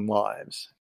in our own lives?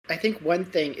 I think one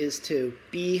thing is to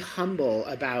be humble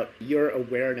about your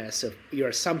awareness of your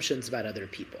assumptions about other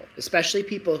people, especially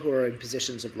people who are in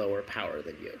positions of lower power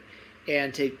than you,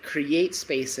 and to create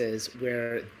spaces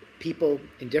where people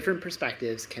in different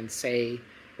perspectives can say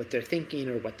what they're thinking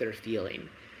or what they're feeling.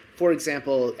 For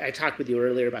example, I talked with you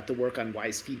earlier about the work on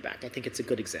wise feedback. I think it's a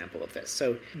good example of this.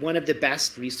 So one of the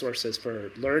best resources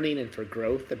for learning and for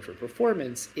growth and for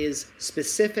performance is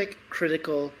specific,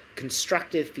 critical,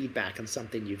 constructive feedback on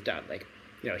something you've done. Like,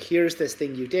 here's this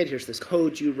thing you did, here's this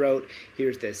code you wrote,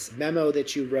 here's this memo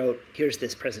that you wrote, here's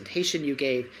this presentation you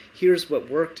gave, here's what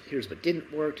worked, here's what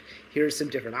didn't work, here's some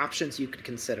different options you could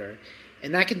consider.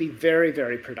 And that can be very,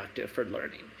 very productive for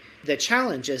learning. The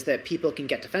challenge is that people can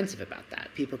get defensive about that.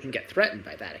 People can get threatened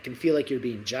by that. It can feel like you're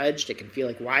being judged. It can feel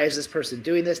like, why is this person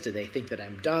doing this? Do they think that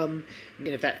I'm dumb? And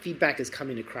if that feedback is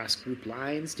coming across group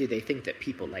lines, do they think that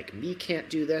people like me can't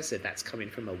do this? If that's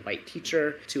coming from a white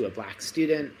teacher to a black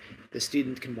student, the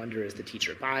student can wonder, is the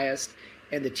teacher biased?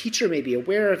 And the teacher may be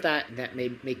aware of that, and that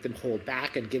may make them hold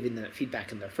back on giving them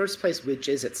feedback in the first place, which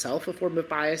is itself a form of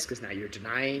bias, because now you're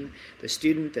denying the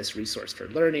student this resource for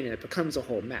learning, and it becomes a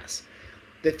whole mess.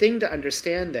 The thing to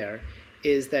understand there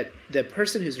is that the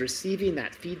person who's receiving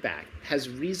that feedback has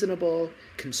reasonable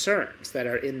concerns that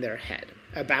are in their head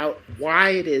about why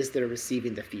it is they're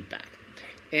receiving the feedback.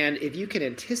 And if you can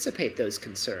anticipate those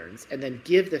concerns and then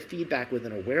give the feedback with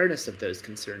an awareness of those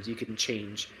concerns, you can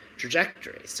change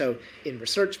trajectory. So in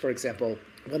research, for example,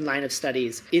 one line of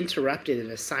studies interrupted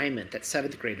an assignment that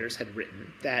seventh graders had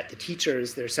written that the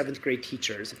teachers, their seventh grade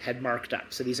teachers, had marked up.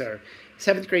 So these are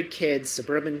seventh grade kids,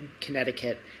 suburban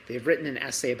Connecticut. They've written an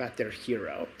essay about their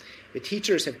hero. The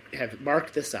teachers have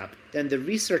marked this up. Then the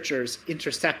researchers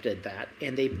intercepted that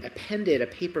and they appended a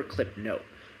paperclip note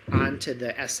onto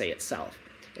the essay itself.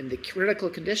 In the critical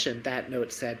condition, that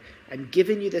note said, I'm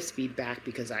giving you this feedback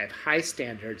because I have high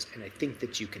standards and I think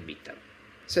that you can meet them.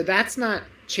 So that's not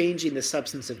changing the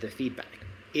substance of the feedback.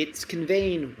 It's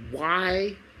conveying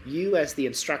why you as the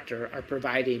instructor are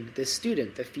providing the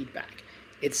student the feedback.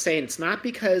 It's saying it's not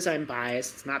because I'm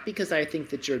biased, it's not because I think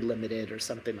that you're limited or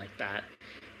something like that.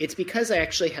 It's because I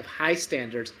actually have high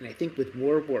standards and I think with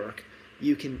more work,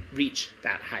 you can reach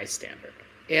that high standard.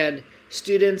 And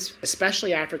students,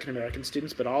 especially African-American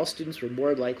students, but all students were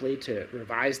more likely to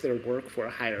revise their work for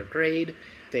a higher grade.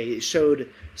 They showed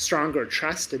stronger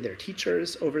trust in their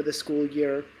teachers over the school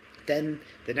year. Then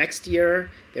the next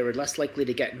year, they were less likely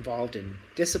to get involved in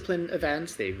discipline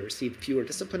events. They received fewer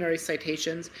disciplinary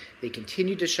citations. They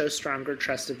continued to show stronger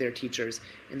trust of their teachers,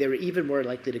 and they were even more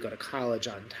likely to go to college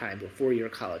on time, a four-year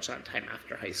college on time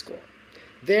after high school.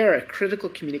 There, a critical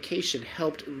communication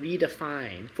helped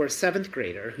redefine for a seventh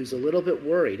grader who's a little bit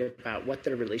worried about what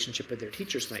their relationship with their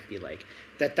teachers might be like,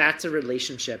 that that's a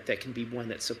relationship that can be one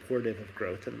that's supportive of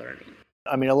growth and learning.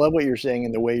 I mean, I love what you're saying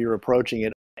and the way you're approaching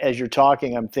it. As you're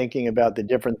talking, I'm thinking about the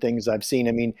different things I've seen.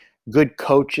 I mean, good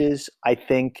coaches, I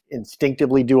think,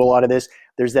 instinctively do a lot of this.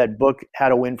 There's that book, How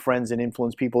to Win Friends and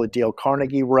Influence People, that Dale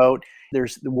Carnegie wrote.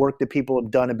 There's the work that people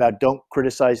have done about don't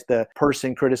criticize the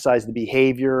person, criticize the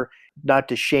behavior, not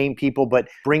to shame people, but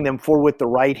bring them forward with the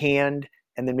right hand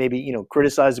and then maybe,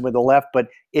 criticize them with the left. But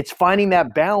it's finding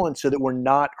that balance so that we're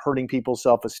not hurting people's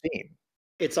self-esteem.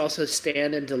 It's also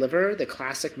Stand and Deliver, the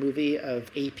classic movie of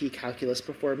AP calculus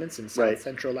performance in South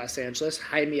Central Los Angeles.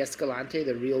 Jaime Escalante,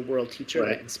 the real world teacher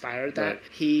that inspired that.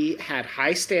 He had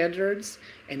high standards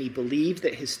and he believed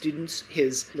that his students,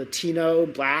 his Latino,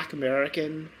 Black,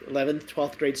 American, 11th,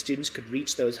 12th grade students could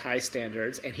reach those high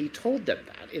standards. And he told them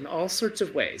that in all sorts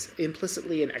of ways,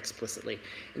 implicitly and explicitly.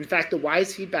 In fact, the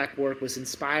wise feedback work was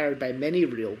inspired by many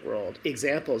real world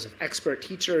examples of expert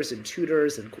teachers and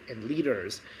tutors and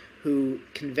leaders who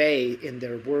convey in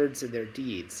their words and their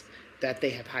deeds that they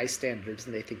have high standards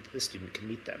and they think that the student can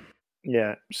meet them.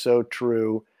 Yeah, so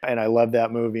true. And I love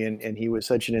that movie, and he was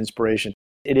such an inspiration.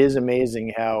 It is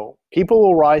amazing how people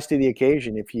will rise to the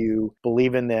occasion if you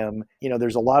believe in them.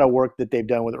 There's a lot of work that they've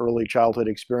done with early childhood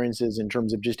experiences in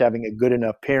terms of just having a good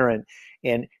enough parent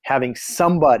and having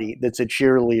somebody that's a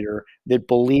cheerleader that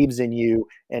believes in you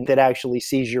and that actually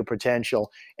sees your potential.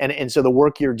 And so the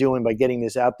work you're doing by getting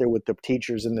this out there with the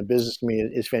teachers and the business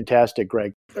community is fantastic,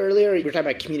 Greg. Earlier, we were talking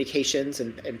about communications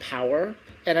and power.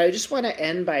 And I just want to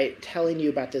end by telling you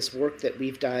about this work that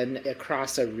we've done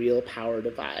across a real power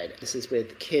divide. This is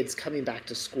with kids coming back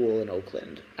to school in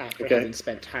Oakland after having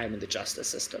spent time in the justice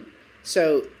system.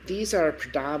 So these are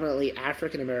predominantly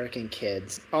African-American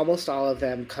kids. Almost all of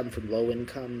them come from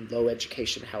low-income,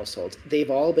 low-education households. They've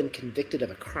all been convicted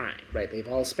of a crime, right? They've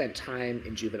all spent time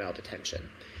in juvenile detention.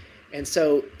 And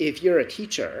so if you're a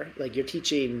teacher, like you're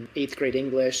teaching 8th grade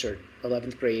English or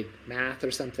 11th grade math or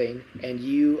something, and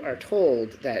you are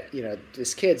told that,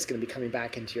 this kid's going to be coming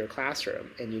back into your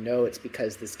classroom, and it's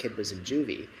because this kid was in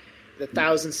juvie,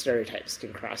 1,000 stereotypes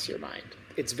can cross your mind.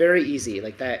 It's very easy,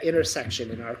 like that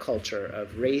intersection in our culture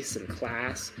of race and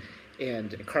class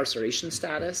and incarceration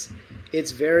status,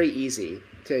 it's very easy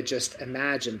to just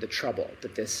imagine the trouble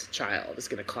that this child is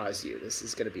going to cause you. This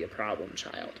is going to be a problem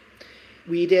child.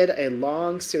 We did a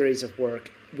long series of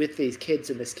work with these kids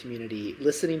in this community,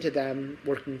 listening to them,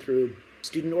 working through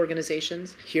student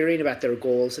organizations, hearing about their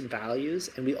goals and values.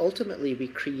 And we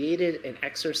created an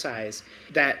exercise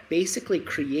that basically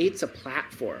creates a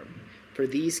platform for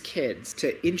these kids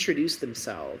to introduce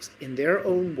themselves in their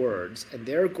own words and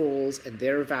their goals and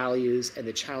their values and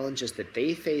the challenges that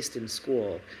they faced in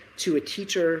school to a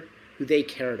teacher who they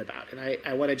cared about. And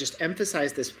I want to just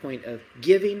emphasize this point of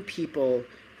giving people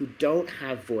who don't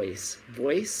have voice,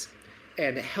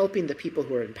 and helping the people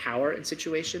who are in power in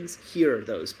situations hear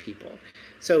those people.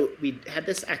 So we had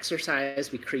this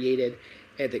exercise we created,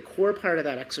 and the core part of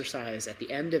that exercise, at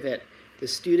the end of it, the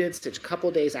students, a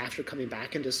couple days after coming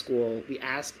back into school, we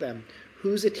asked them,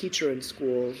 who's a teacher in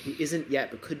school who isn't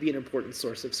yet but could be an important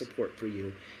source of support for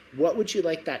you? What would you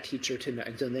like that teacher to know?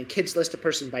 And then kids list a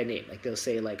person by name. Like they'll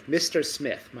say like Mr.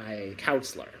 Smith, my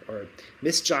counselor, or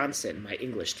Miss Johnson, my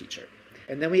English teacher.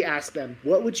 And then we ask them,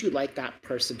 what would you like that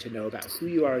person to know about who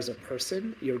you are as a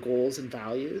person, your goals and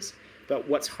values, but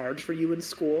what's hard for you in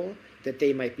school that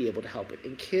they might be able to help with?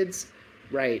 And kids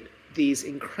write these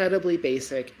incredibly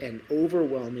basic and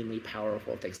overwhelmingly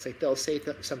powerful things. Like they'll say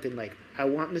something like, I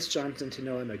want Miss Johnson to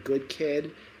know I'm a good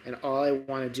kid, and all I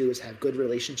want to do is have good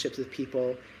relationships with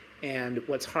people. And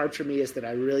what's hard for me is that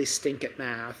I really stink at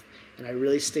math, and I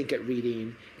really stink at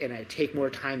reading, and I take more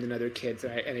time than other kids,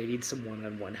 and I need some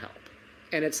one-on-one help.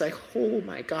 And it's like, oh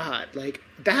my God, like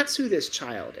that's who this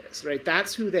child is, right?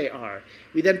 That's who they are.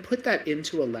 We then put that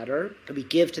into a letter and we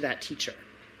give to that teacher.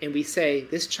 And we say,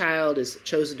 this child is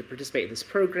chosen to participate in this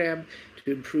program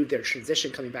to improve their transition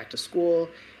coming back to school.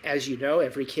 As you know,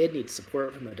 every kid needs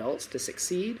support from adults to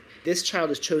succeed. This child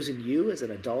has chosen you as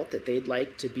an adult that they'd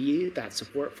like to be that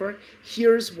support for.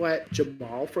 Here's what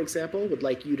Jamal, for example, would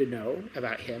like you to know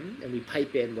about him. And we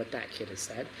pipe in what that kid has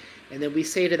said. And then we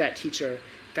say to that teacher,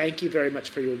 thank you very much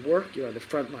for your work. You're on the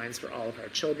front lines for all of our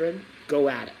children. Go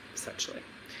at it, essentially.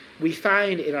 We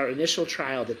find in our initial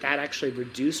trial that actually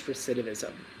reduced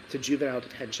recidivism to juvenile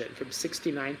detention from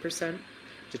 69%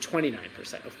 to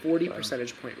 29%, a 40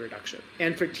 percentage point reduction.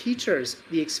 And for teachers,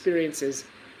 the experience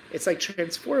it's like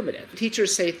transformative.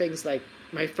 Teachers say things like,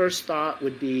 my first thought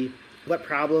would be, what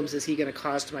problems is he going to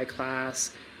cause to my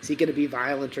class? Is he going to be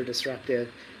violent or disruptive?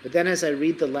 But then as I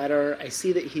read the letter, I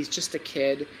see that he's just a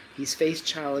kid. He's faced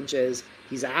challenges.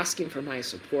 He's asking for my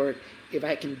support. If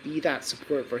I can be that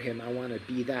support for him, I want to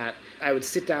be that. I would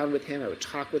sit down with him. I would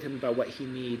talk with him about what he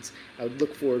needs. I would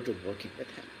look forward to working with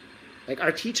him. Like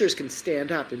our teachers can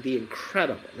stand up and be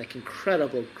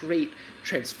incredible, great,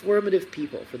 transformative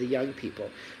people for the young people.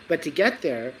 But to get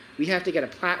there, we have to get a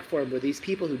platform where these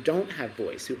people who don't have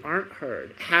voice, who aren't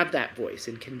heard, have that voice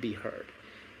and can be heard.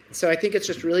 So I think it's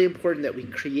just really important that we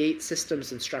create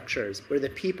systems and structures where the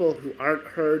people who aren't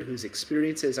heard, whose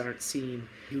experiences aren't seen,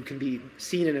 who can be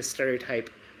seen in a stereotype,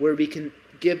 where we can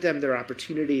give them their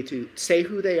opportunity to say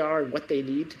who they are and what they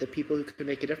need to the people who can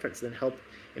make a difference, and then help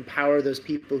empower those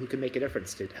people who can make a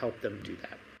difference to help them do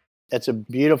that. That's a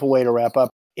beautiful way to wrap up.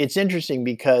 It's interesting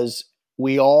because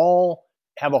we all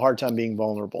have a hard time being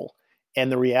vulnerable. And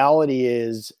the reality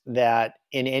is that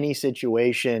in any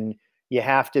situation, you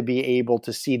have to be able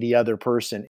to see the other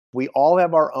person. We all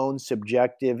have our own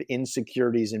subjective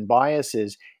insecurities and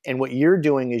biases. And what you're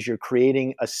doing is you're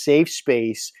creating a safe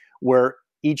space where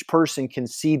each person can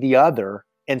see the other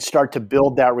and start to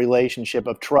build that relationship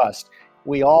of trust.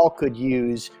 we all could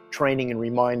use training and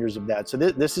reminders of that. So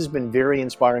this has been very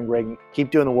inspiring, Greg.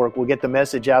 Keep doing the work. We'll get the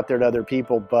message out there to other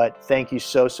people, but thank you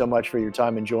so much for your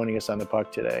time and joining us on The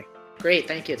Puck today. Great.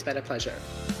 Thank you. It's been a pleasure.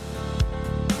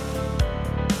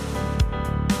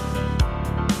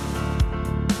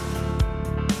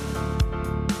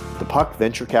 The Puck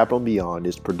Venture Capital and Beyond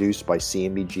is produced by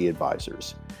CMBG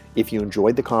Advisors. If you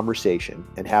enjoyed the conversation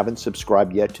and haven't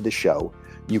subscribed yet to the show,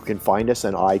 you can find us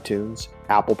on iTunes,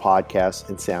 Apple Podcasts,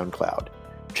 and SoundCloud.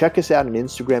 Check us out on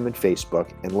Instagram and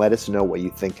Facebook and let us know what you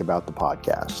think about the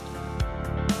podcast.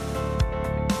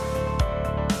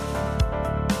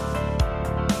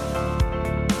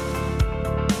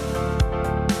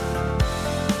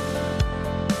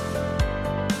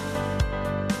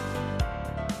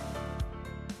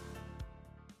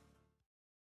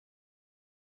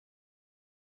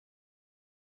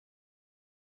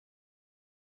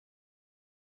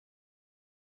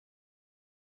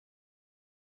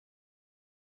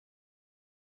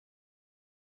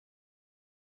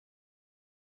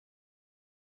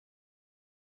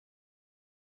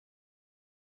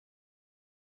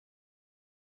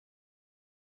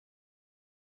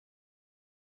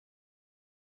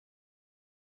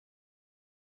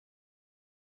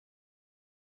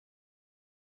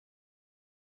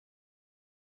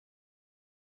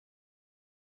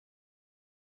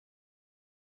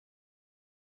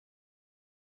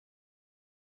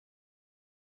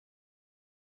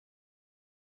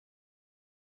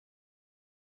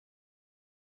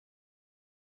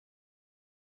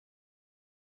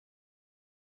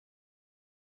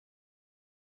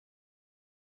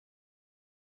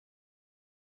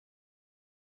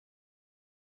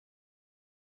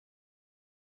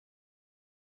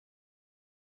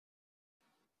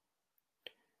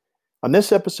 On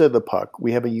this episode of The Puck,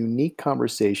 we have a unique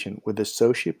conversation with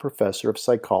Associate Professor of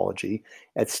Psychology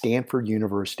at Stanford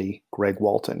University, Greg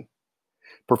Walton.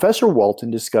 Professor Walton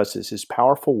discusses his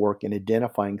powerful work in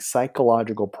identifying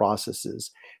psychological processes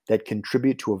that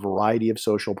contribute to a variety of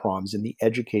social problems in the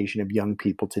education of young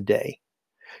people today.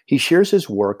 He shares his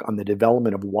work on the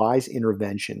development of wise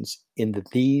interventions into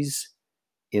these.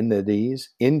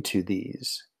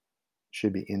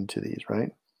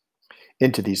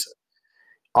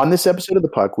 On this episode of The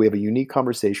Puck, we have a unique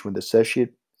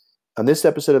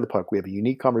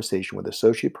conversation with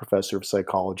Associate Professor of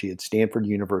Psychology at Stanford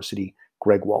University,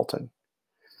 Greg Walton.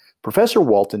 Professor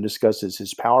Walton discusses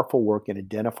his powerful work in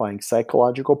identifying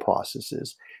psychological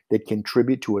processes that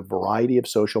contribute to a variety of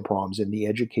social problems in the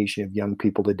education of young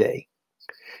people today.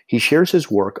 He shares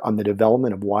his work on the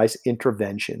development of wise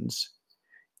interventions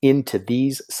into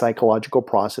these psychological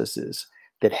processes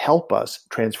that help us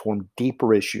transform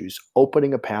deeper issues,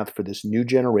 opening a path for this new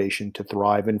generation to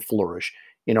thrive and flourish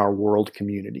in our world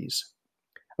communities.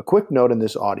 A quick note in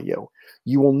this audio: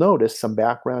 you will notice some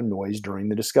background noise during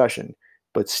the discussion,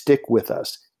 but stick with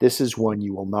us. This is one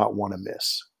you will not want to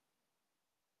miss.